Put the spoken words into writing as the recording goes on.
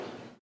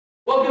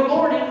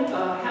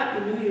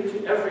Happy New Year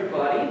to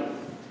everybody.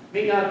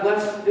 May God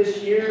bless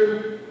this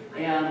year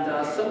and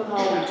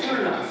somehow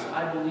return us,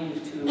 I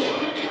believe, to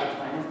a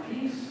time of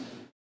peace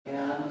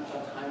and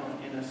a time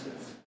of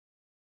innocence.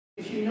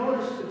 If you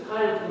notice the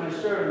title to my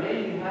sermon,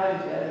 maybe you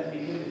haven't yet, it'd be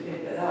good to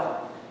take that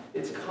out.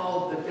 It's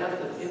called The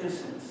Death of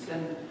Innocence.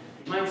 And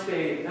you might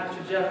say,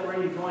 Pastor Jeff, where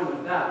are you going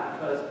with that?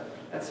 Because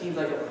that seems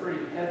like a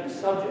pretty heavy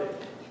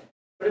subject.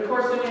 But of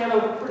course, then we have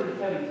a pretty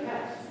heavy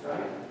text,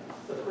 right?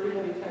 It's a pretty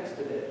heavy text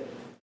today.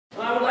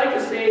 I would like to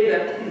say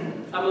that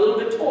I'm a little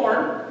bit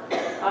torn.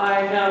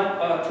 I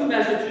have two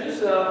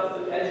messages.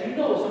 As you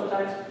know,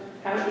 sometimes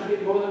pastors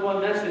get more than one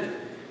message.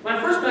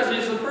 My first message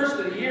is the first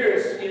of the year.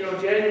 It's,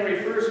 January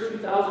 1st,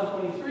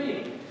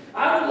 2023.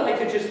 I would like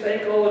to just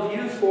thank all of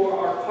you for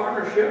our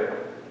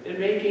partnership in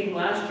making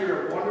last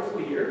year a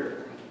wonderful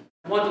year.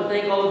 I want to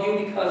thank all of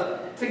you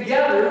because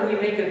together we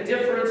make a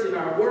difference in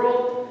our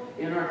world,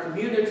 in our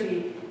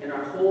community, in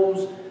our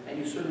homes, and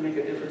you certainly make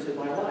a difference in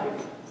my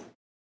life.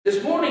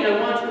 This morning I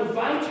want to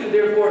invite you,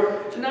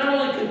 therefore, to not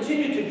only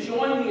continue to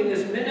join me in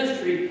this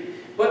ministry,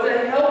 but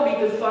to help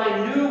me to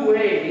find new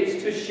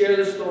ways to share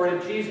the story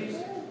of Jesus.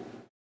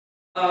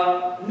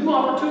 New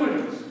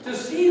opportunities, to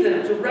see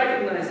them, to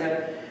recognize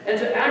them, and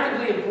to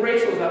actively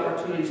embrace those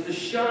opportunities, to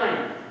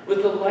shine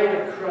with the light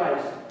of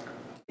Christ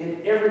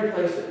in every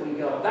place that we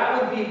go.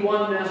 That would be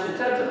one message.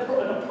 That's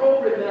an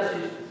appropriate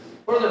message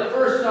for the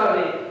first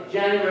Sunday,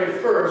 January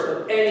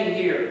 1st of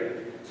any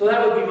year. So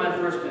that would be my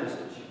first message.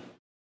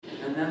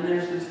 And then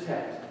there's this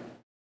text.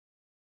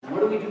 And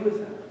what do we do with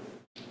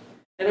that?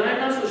 And I'm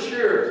not so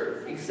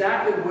sure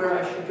exactly where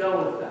I should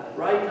go with that,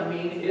 right? I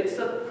mean, it's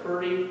a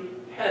pretty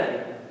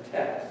heavy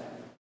text.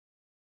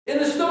 In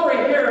the story,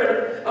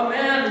 Herod, a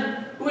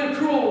man who in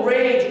cruel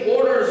rage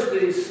orders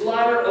the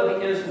slaughter of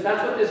the innocents.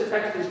 That's what this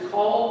text is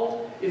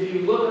called. If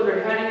you look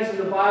under headings in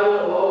the Bible,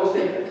 it will always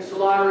say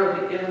slaughter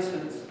of the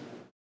innocents.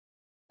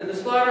 And the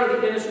slaughter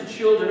of the innocent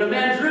children. A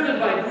man driven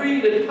by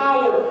greed and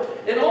power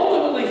and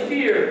ultimately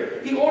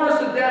fear. He orders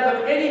the death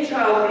of any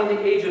child under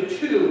the age of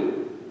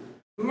 2,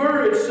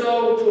 murdered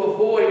so to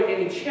avoid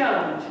any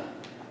challenge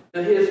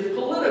to his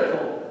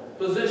political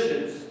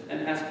positions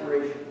and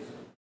aspirations.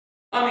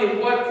 I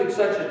mean, what could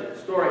such a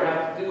story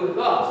have to do with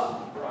us,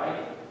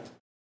 right?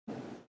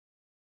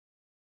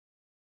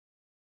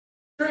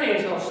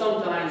 Strange how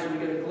sometimes we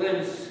get a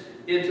glimpse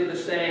into the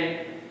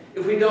saying,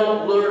 if we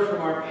don't learn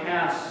from our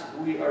past,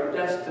 we are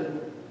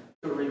destined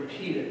to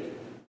repeat it.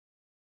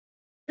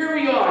 Here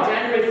we are,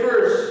 January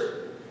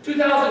 1st,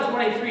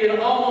 2023,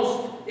 and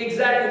almost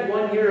exactly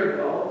 1 year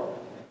ago,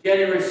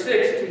 January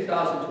 6th,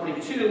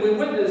 2022, we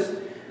witnessed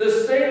the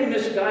same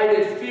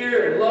misguided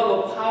fear and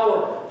love of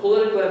power,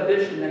 political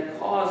ambition that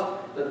caused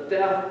the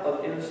death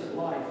of innocent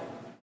life.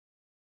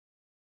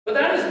 But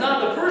that is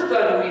not the first time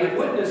that we have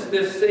witnessed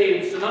this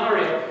same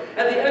scenario.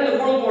 At the end of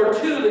World War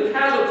II, the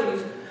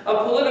casualties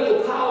of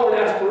political power,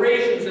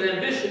 aspirations, and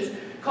ambitions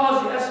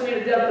caused the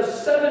estimated death of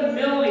 7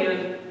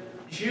 million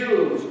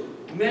Jews,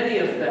 many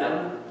of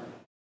them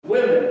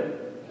women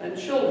and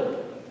children.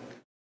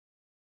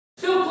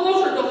 Still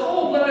closer to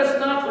home, let us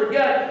not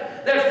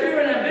forget that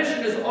fear and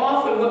ambition is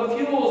often what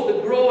fuels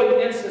the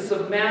growing incidence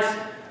of mass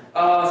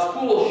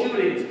school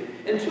shootings.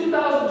 In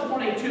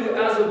 2022,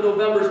 as of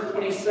November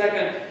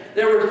 22nd,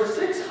 there were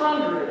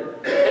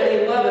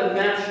 611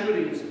 mass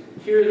shootings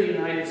here in the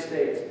United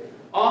States.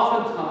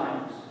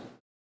 Oftentimes,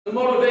 the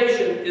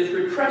motivation is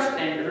repressed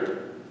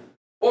anger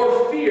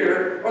or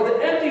fear or the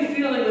empty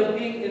feeling of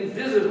being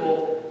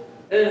invisible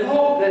and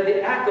hope that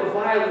the act of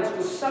violence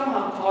will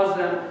somehow cause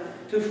them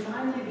to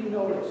finally be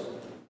noticed.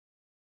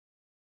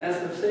 As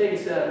the saying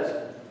says,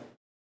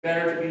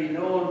 better to be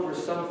known for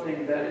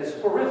something that is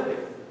horrific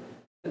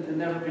than to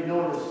never be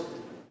noticed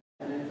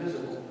and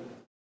invisible.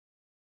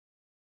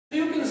 So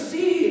you can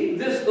see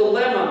this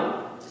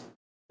dilemma.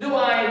 Do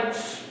I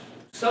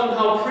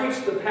somehow preach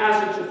the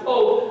passage of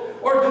hope,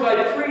 or do I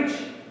preach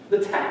the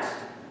text?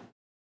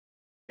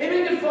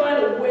 Maybe I can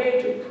find a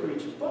way to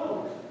preach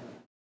both.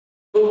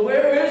 But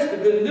where is the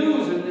good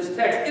news in this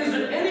text? Is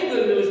there any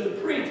good news to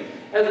preach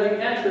as we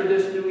enter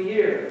this new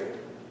year?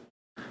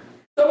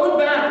 So I went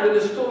back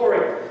with the story,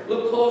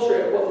 looked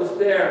closer at what was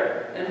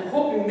there, and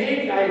hoping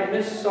maybe I had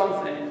missed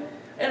something.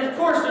 And of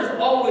course, there's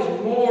always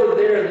more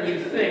there than you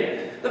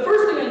think. The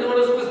first thing I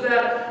noticed was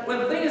that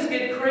when things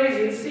get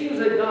crazy, it seems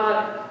that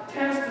God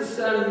tends to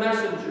send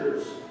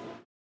messengers.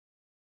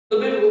 The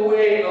biblical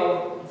way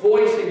of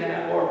voicing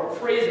that or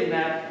phrasing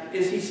that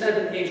is he sent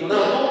an angel.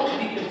 Now, don't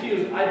be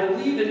confused. I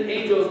believe in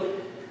angels,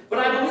 but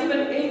I believe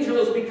in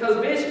angels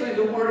because basically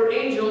the word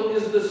angel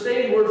is the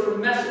same word for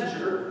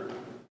messenger.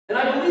 And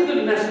I believe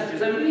in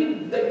messages. I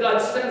believe that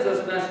God sends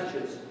us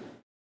messages.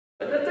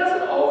 But that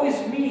doesn't always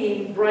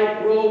mean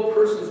bright-robed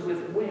persons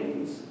with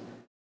wings.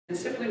 It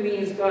simply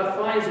means God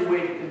finds a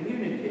way to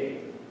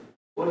communicate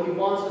what he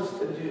wants us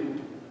to do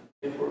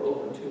if we're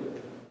open to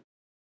it.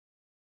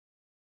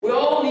 We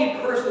all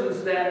need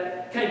persons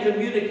that can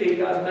communicate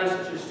God's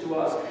messages to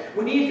us.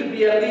 We need to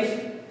be at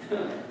least,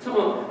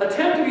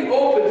 attempt to be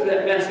open to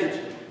that message.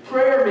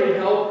 Prayer may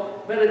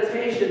help.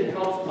 Meditation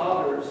helps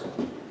others.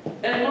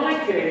 And in my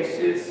case, case,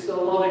 it's a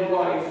loving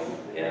wife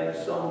and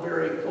some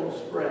very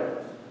close friends.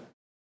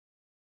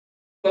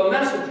 But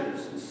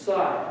messages and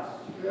signs,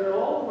 they're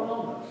all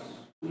around us.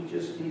 We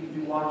just need to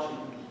be watching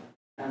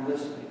and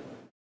listening.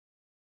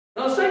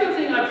 Now, the second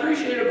thing I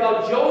appreciate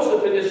about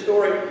Joseph in this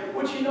story,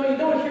 which you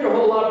don't hear a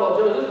whole lot about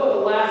Joseph. This is about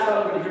the last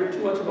time I'm going to hear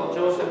too much about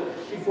Joseph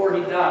before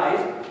he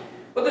dies.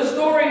 But the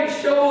story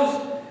shows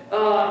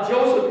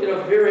Joseph in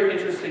a very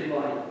interesting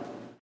light.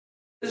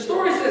 The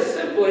story says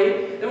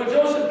simply that when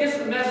Joseph gets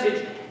the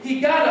message,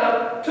 he got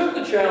up, took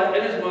the child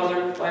and his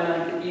mother by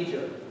night to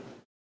Egypt.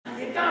 Now,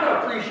 you got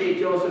to appreciate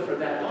Joseph for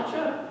that, don't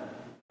you?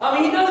 I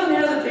mean, he doesn't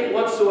hesitate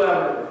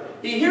whatsoever.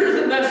 He hears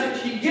the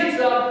message, he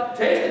gets up,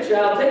 takes the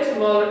child, takes the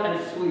mother, and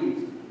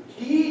flees.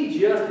 He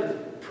just is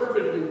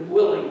perfectly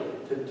willing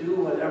to do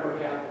whatever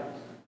happens.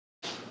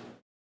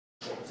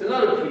 It's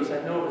another piece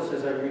I notice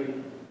as I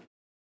read.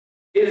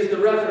 It is the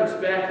reference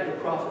back to the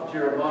prophet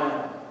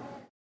Jeremiah.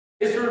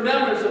 It's the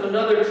remembrance of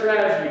another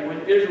tragedy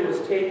when Israel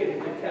was taken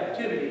into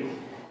captivity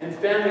and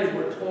families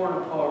were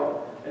torn apart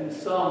and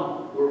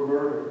some were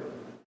murdered.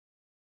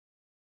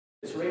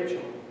 It's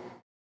Rachel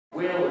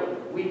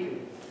wailing,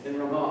 weeping in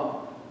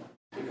Ramah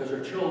because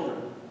her children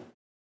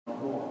are no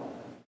more.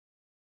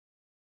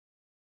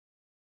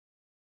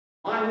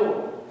 My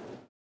hope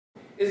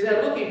is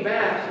that looking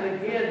back can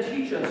again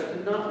teach us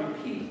to not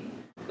repeat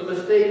the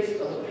mistakes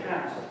of the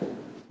past,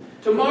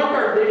 to mark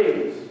our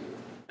days,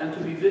 and to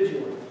be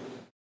vigilant.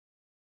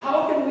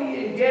 How can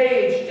we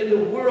engage in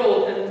the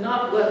world and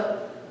not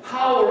let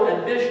power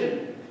and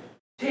ambition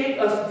take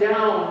us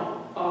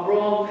down a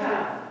wrong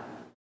path?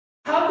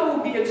 How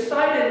can we be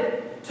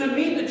excited to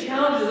meet the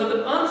challenges of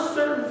an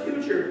uncertain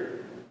future?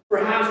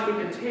 Perhaps we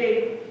can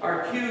take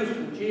our cues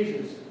from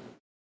Jesus.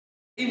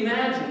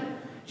 Imagine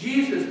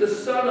Jesus, the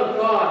Son of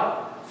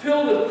God,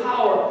 filled with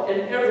power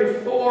in every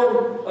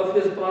form of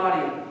his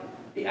body.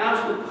 The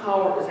absolute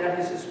power is at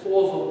his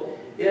disposal.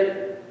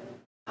 Yet,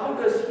 how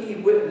do we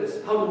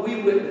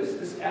witness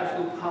this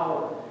absolute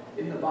power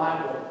in the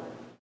Bible?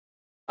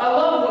 I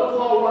love what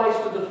Paul writes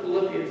to the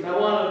Philippians, and I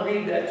want to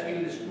read that to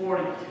you this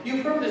morning.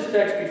 You've heard this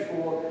text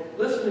before.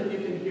 Listen if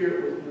you can hear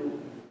it with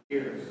new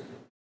ears.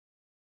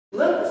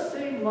 Let the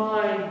same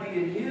mind be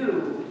in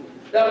you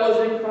that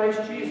was in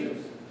Christ Jesus,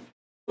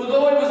 who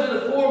though he was in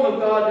the form of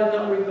God, did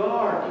not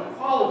regard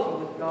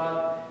equality with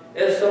God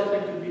as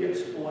something to be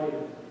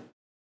exploited.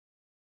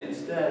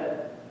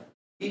 Instead,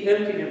 he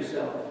emptied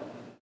himself,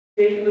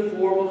 taking the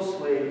form of a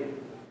slave.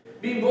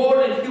 Being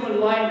born in human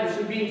likeness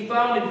and being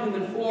found in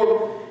human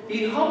form,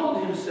 he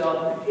humbled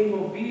himself and became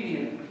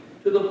obedient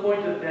to the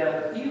point of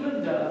death,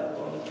 even death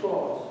on the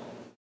cross.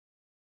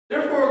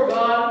 Therefore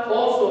God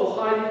also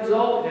highly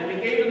exalted him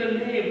and gave him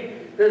the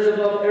name that is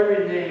above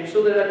every name,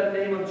 so that at the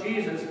name of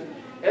Jesus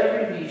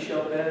every knee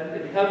shall bend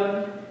in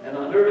heaven and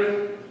on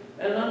earth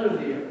and under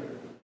the earth,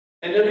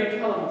 and every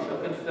tongue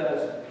shall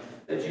confess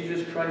that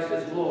Jesus Christ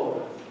is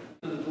Lord,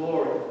 to the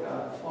glory of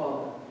God the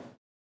Father.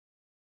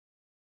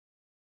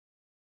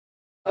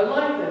 I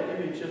like that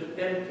image of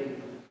empty.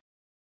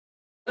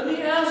 Let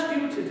me ask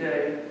you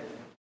today,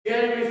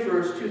 January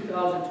 1st,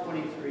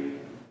 2023,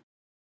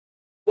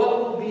 what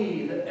will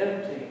be the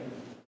emptying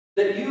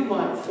that you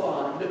might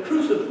find, the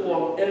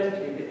cruciform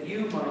emptying that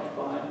you might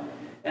find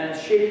and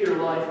shape your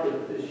life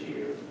with this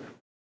year?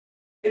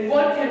 And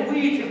what can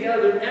we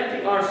together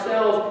empty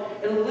ourselves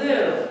and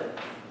live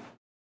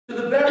to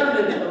the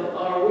betterment of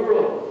our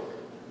world,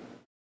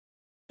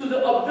 to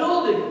the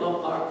upbuilding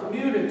of our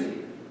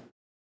community,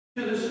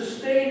 to the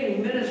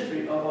sustaining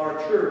ministry of our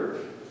church,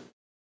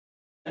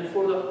 and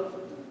for the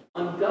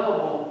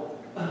undoubtable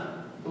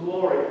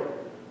glory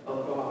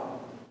of God?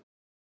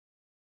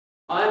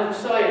 I'm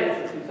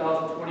excited for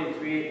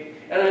 2023,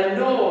 and I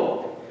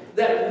know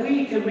that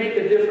we can make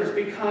a difference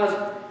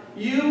because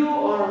you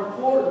are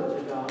important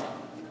to God,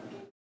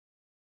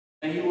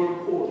 and you are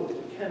important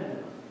to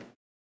Kendra.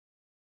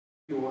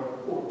 You are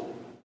important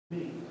to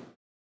me.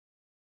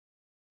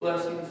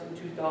 Blessings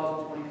in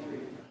 2023.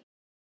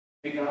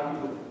 May God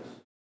be with you.